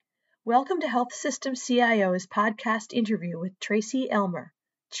Welcome to Health System CIO's podcast interview with Tracy Elmer,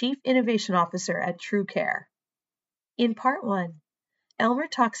 Chief Innovation Officer at TrueCare. In part one, Elmer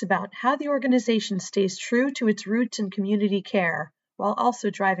talks about how the organization stays true to its roots in community care while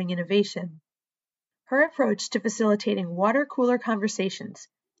also driving innovation, her approach to facilitating water cooler conversations,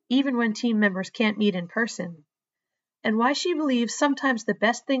 even when team members can't meet in person, and why she believes sometimes the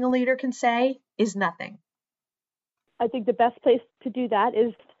best thing a leader can say is nothing. I think the best place to do that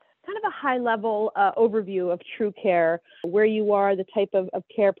is kind of a high-level overview of TrueCare, where you are, the type of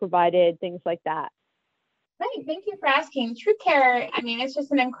care provided, things like that. Right. Thank you for asking. TrueCare, it's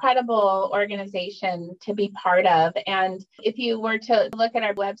just an incredible organization to be part of. And if you were to look at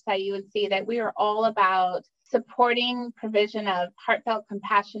our website, you would see that we are all about supporting provision of heartfelt,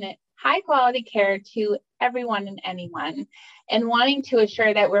 compassionate, high-quality care to everyone and anyone, and wanting to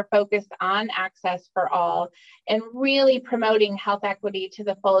assure that we're focused on access for all and really promoting health equity to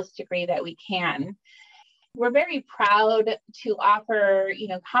the fullest degree that we can. We're very proud to offer,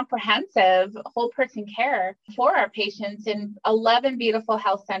 comprehensive whole person care for our patients in 11 beautiful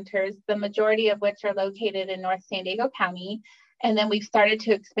health centers, the majority of which are located in North San Diego County. And then we've started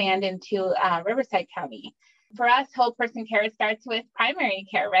to expand into Riverside County. For us, whole person care starts with primary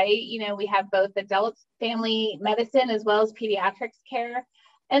care, right? We have both adult family medicine as well as pediatrics care.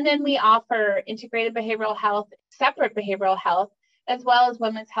 And then we offer integrated behavioral health, separate behavioral health, as well as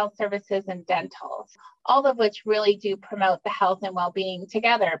women's health services and dental, all of which really do promote the health and well-being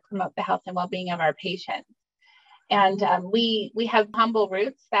together, promote the health and well-being of our patients. And we have humble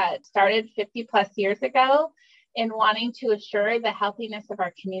roots that started 50 plus years ago in wanting to assure the healthiness of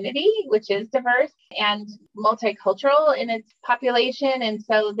our community, which is diverse and multicultural in its population. And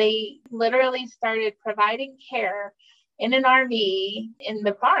so they literally started providing care in an RV in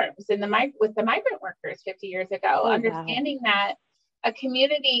the farms, with the migrant workers 50 years ago, understanding that a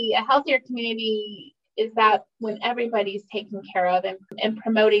healthier community is that when everybody's taken care of and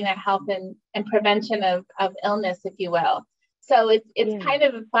promoting that health and prevention of illness, if you will. So it's kind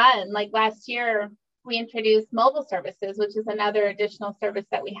of fun. Like last year, we introduced mobile services, which is another additional service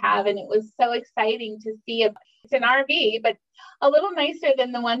that we have. And it was so exciting to see it's an RV, but a little nicer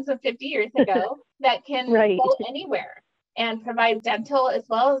than the ones of 50 years ago that can go anywhere and provide dental as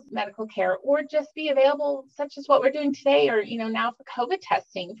well as medical care, or just be available, such as what we're doing today, or, now for COVID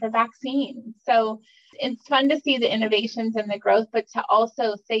testing, for vaccines. So it's fun to see the innovations and the growth, but to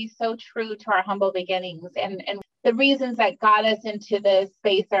also stay so true to our humble beginnings. And the reasons that got us into this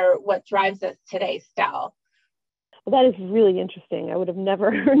space are what drives us today still. Well, that is really interesting. I would have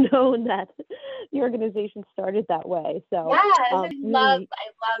never known that the organization started that way. So I love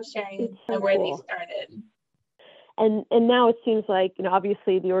sharing where they started. And now it seems like,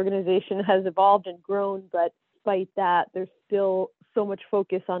 obviously the organization has evolved and grown, but despite that, there's still so much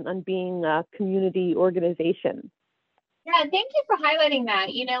focus on being a community organization. Yeah, thank you for highlighting that.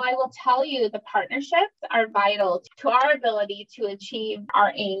 I will tell you the partnerships are vital to our ability to achieve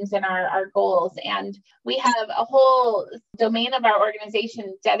our aims and our goals. And we have a whole domain of our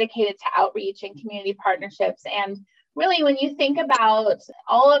organization dedicated to outreach and community partnerships. And really, when you think about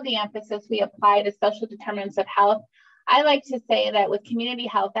all of the emphasis we apply to social determinants of health, I like to say that with community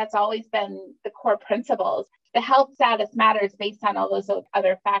health, that's always been the core principles. The health status matters based on all those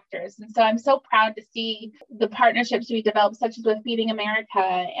other factors. And so I'm so proud to see the partnerships we developed, such as with Feeding America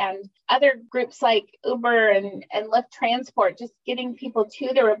and other groups like Uber and Lyft Transport, just getting people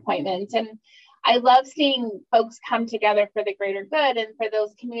to their appointments. And I love seeing folks come together for the greater good, and for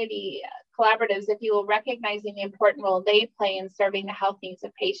those community collaboratives, if you will, recognizing the important role they play in serving the health needs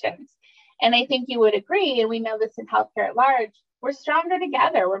of patients. And I think you would agree, and we know this in healthcare at large, we're stronger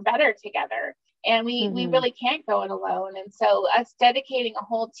together, we're better together, and we really can't go it alone. And so us dedicating a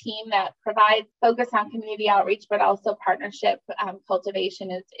whole team that provides focus on community outreach, but also partnership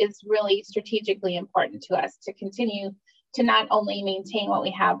cultivation is really strategically important to us to continue to not only maintain what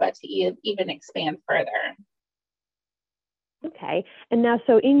we have, but to even expand further. Okay. And now,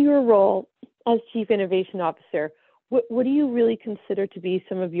 so in your role as Chief Innovation Officer, what do you really consider to be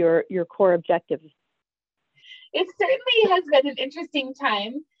some of your core objectives? It certainly has been an interesting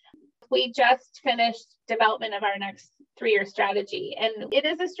time. We just finished development of our next 3-year strategy, and it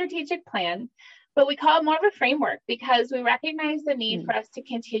is a strategic plan, but we call it more of a framework because we recognize the need for us to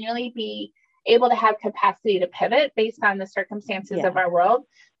continually be able to have capacity to pivot based on the circumstances of our world,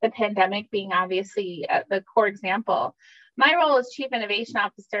 the pandemic being obviously the core example. My role as Chief Innovation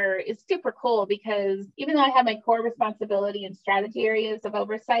Officer is super cool because even though I have my core responsibility and strategy areas of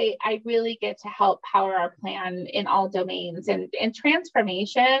oversight, I really get to help power our plan in all domains. And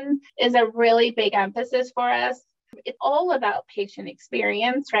transformation is a really big emphasis for us. It's all about patient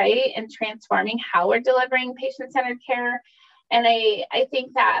experience, right? And transforming how we're delivering patient-centered care. And I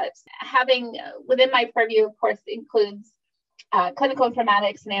think that having within my purview, of course, includes clinical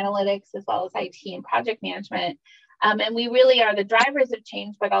informatics and analytics, as well as IT and project management. And we really are the drivers of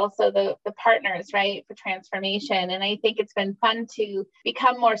change, but also the partners, right, for transformation. And I think it's been fun to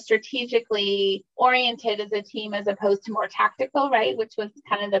become more strategically oriented as a team as opposed to more tactical, right, which was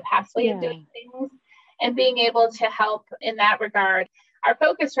kind of the past way of doing things. And being able to help in that regard. Our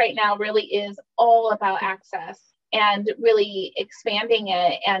focus right now really is all about access and really expanding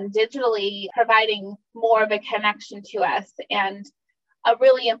it and digitally providing more of a connection to us. And a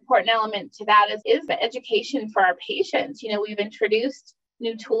really important element to that is the education for our patients. You know, we've introduced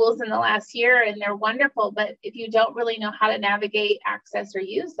new tools in the last year and they're wonderful, but if you don't really know how to navigate, access, or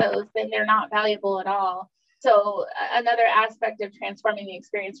use those, then they're not valuable at all. So another aspect of transforming the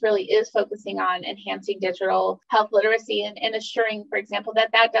experience really is focusing on enhancing digital health literacy and assuring, for example,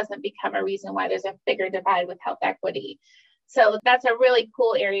 that that doesn't become a reason why there's a bigger divide with health equity. So that's a really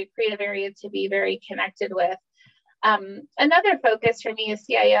cool area, creative area to be very connected with. Another focus for me as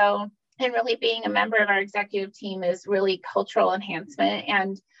CIO and really being a member of our executive team is really cultural enhancement.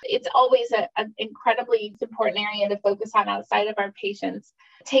 And it's always an incredibly important area to focus on outside of our patients,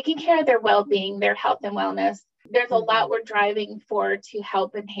 taking care of their well-being, their health and wellness. There's a lot we're driving for to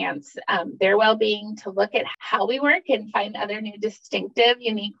help enhance their well-being, to look at how we work and find other new distinctive,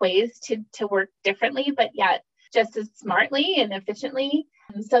 unique ways to work differently, but yet just as smartly and efficiently.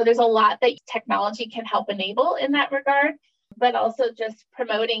 So there's a lot that technology can help enable in that regard, but also just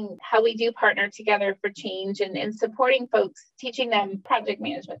promoting how we do partner together for change and supporting folks, teaching them project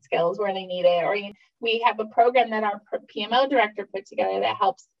management skills where they need it. Or we have a program that our PMO director put together that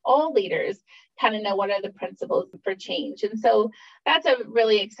helps all leaders kind of know what are the principles for change. And so that's a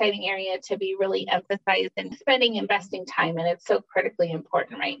really exciting area to be really emphasized and investing time in. It's so critically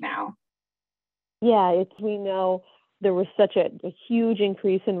important right now. Yeah, we know there was such a huge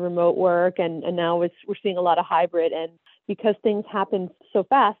increase in remote work, and now we're seeing a lot of hybrid. And because things happen so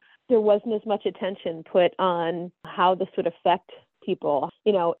fast, there wasn't as much attention put on how this would affect people,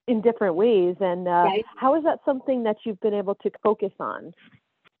 in different ways. And right. How is that something that you've been able to focus on?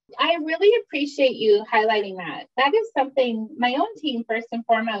 I really appreciate you highlighting that. That is something my own team, first and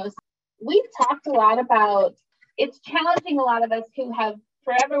foremost, we've talked a lot about. It's challenging a lot of us who have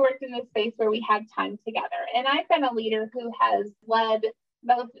forever worked in this space where we had time together. And I've been a leader who has led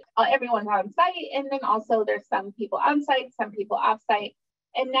both everyone on site, and then also there's some people on site, some people off site.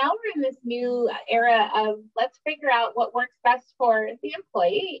 And now we're in this new era of let's figure out what works best for the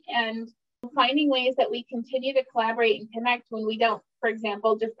employee and finding ways that we continue to collaborate and connect when we don't, for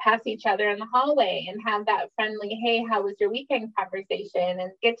example, just pass each other in the hallway and have that friendly, hey, how was your weekend conversation,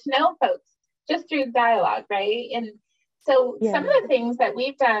 and get to know folks just through dialogue, right? And so some of the things that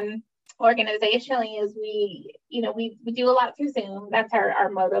we've done organizationally is we do a lot through Zoom. That's our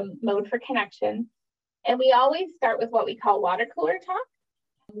mode for connection. And we always start with what we call water cooler talk.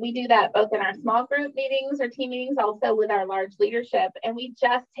 We do that both in our small group meetings or team meetings, also with our large leadership. And we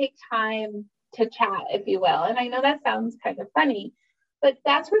just take time to chat, if you will. And I know that sounds kind of funny, but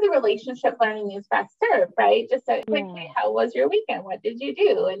that's where the relationship learning is best served, right? Just a quick, hey, how was your weekend? What did you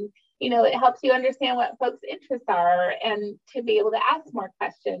do? And it helps you understand what folks' interests are and to be able to ask more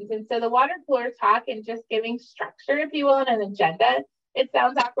questions. And so the water cooler talk and just giving structure, if you will, and an agenda, it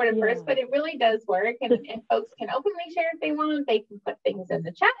sounds awkward at first, but it really does work. And folks can openly share if they want. They can put things in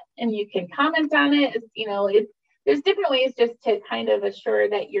the chat and you can comment on it. There's different ways just to kind of assure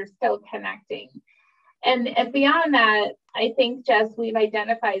that you're still connecting. And beyond that, I think just we've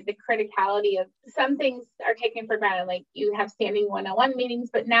identified the criticality of some things are taken for granted, like you have standing one-on-one meetings,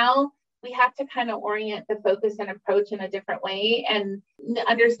 but now we have to kind of orient the focus and approach in a different way and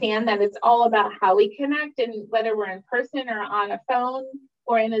understand that it's all about how we connect, and whether we're in person or on a phone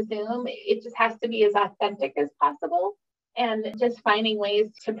or in a Zoom, it just has to be as authentic as possible. And just finding ways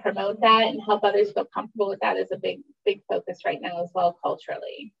to promote that and help others feel comfortable with that is a big, big focus right now as well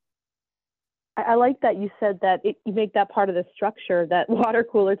culturally. I like that you said that you make that part of the structure, that water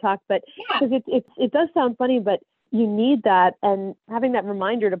cooler talk, but because it does sound funny, but you need that, and having that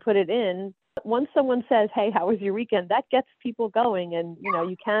reminder to put it in. Once someone says, hey, how was your weekend? That gets people going, and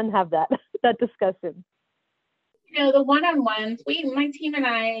you can have that discussion. The one-on-ones, my team and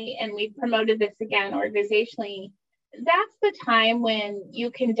I, and we've promoted this again organizationally, that's the time when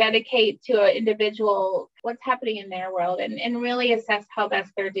you can dedicate to an individual what's happening in their world and really assess how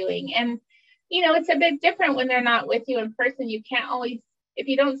best they're doing. And it's a bit different when they're not with you in person. You can't always if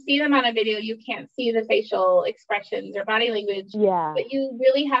you don't see them on a video, you can't see the facial expressions or body language. Yeah. But you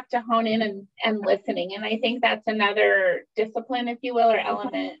really have to hone in and listening. And I think that's another discipline, if you will, or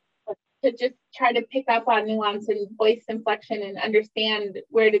element, to just try to pick up on nuance and voice inflection and understand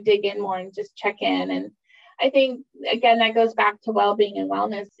where to dig in more and just check in. And I think, again, that goes back to well-being and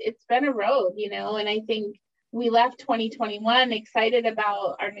wellness. It's been a road, and I think we left 2021 excited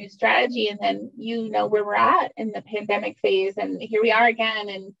about our new strategy, and then where we're at in the pandemic phase, and here we are again,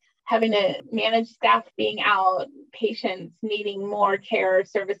 and having to manage staff being out, patients needing more care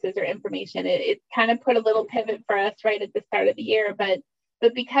services or information. It kind of put a little pivot for us right at the start of the year, but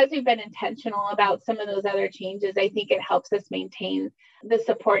because we've been intentional about some of those other changes, I think it helps us maintain the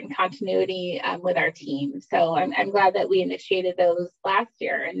support and continuity with our team. So I'm glad that we initiated those last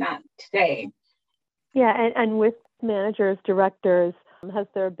year and not today. Yeah, and with managers, directors, has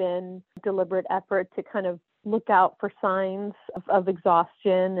there been deliberate effort to kind of look out for signs of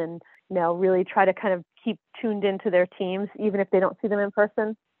exhaustion and, really try to kind of keep tuned into their teams, even if they don't see them in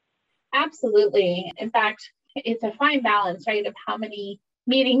person? Absolutely. In fact, it's a fine balance, right, of how many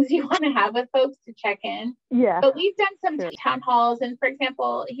meetings you want to have with folks to check in. Yeah. But we've done some town halls. And for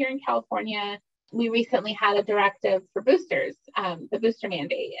example, here in California, we recently had a directive for boosters, the booster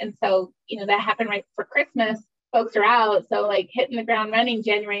mandate. And so, that happened right for Christmas. Folks are out. So like hitting the ground running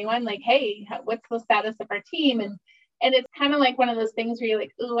January 1, like, hey, what's the status of our team? And it's kind of like one of those things where you're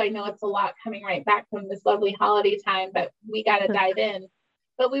like, ooh, I know it's a lot coming right back from this lovely holiday time, but we got to dive in.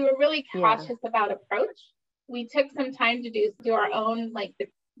 But we were really cautious about approach. We took some time to do our own, like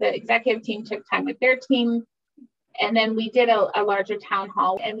the executive team took time with their team. And then we did a larger town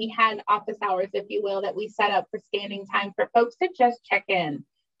hall, and we had office hours, if you will, that we set up for standing time for folks to just check in.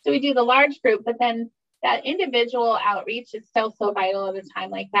 So we do the large group, but then that individual outreach is still so vital at a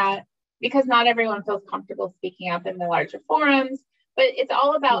time like that, because not everyone feels comfortable speaking up in the larger forums. But it's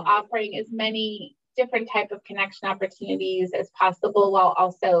all about offering as many different type of connection opportunities as possible, while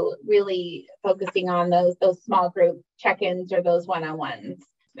also really focusing on those small group check-ins or those one-on-ones.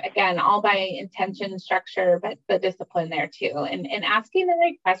 Again, all by intention, structure, but the discipline there too, and asking the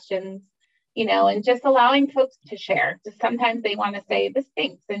right questions, and just allowing folks to share. Just sometimes they want to say this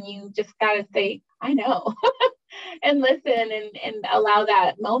stinks, and you just got to say, I know, and listen and allow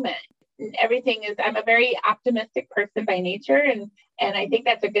that moment. And everything is, I'm a very optimistic person by nature, and I think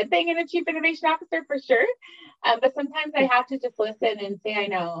that's a good thing in a chief innovation officer for sure. But sometimes I have to just listen and say, I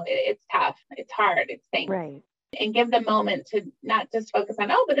know it's tough, it's hard, it stinks. Right. And give the moment to not just focus on,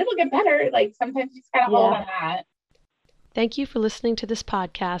 but it'll get better. Like sometimes you just got to hold on that. Thank you for listening to this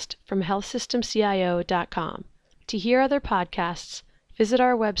podcast from healthsystemcio.com. To hear other podcasts, visit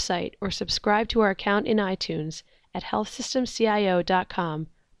our website or subscribe to our account in iTunes at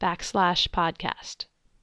healthsystemcio.com/podcast.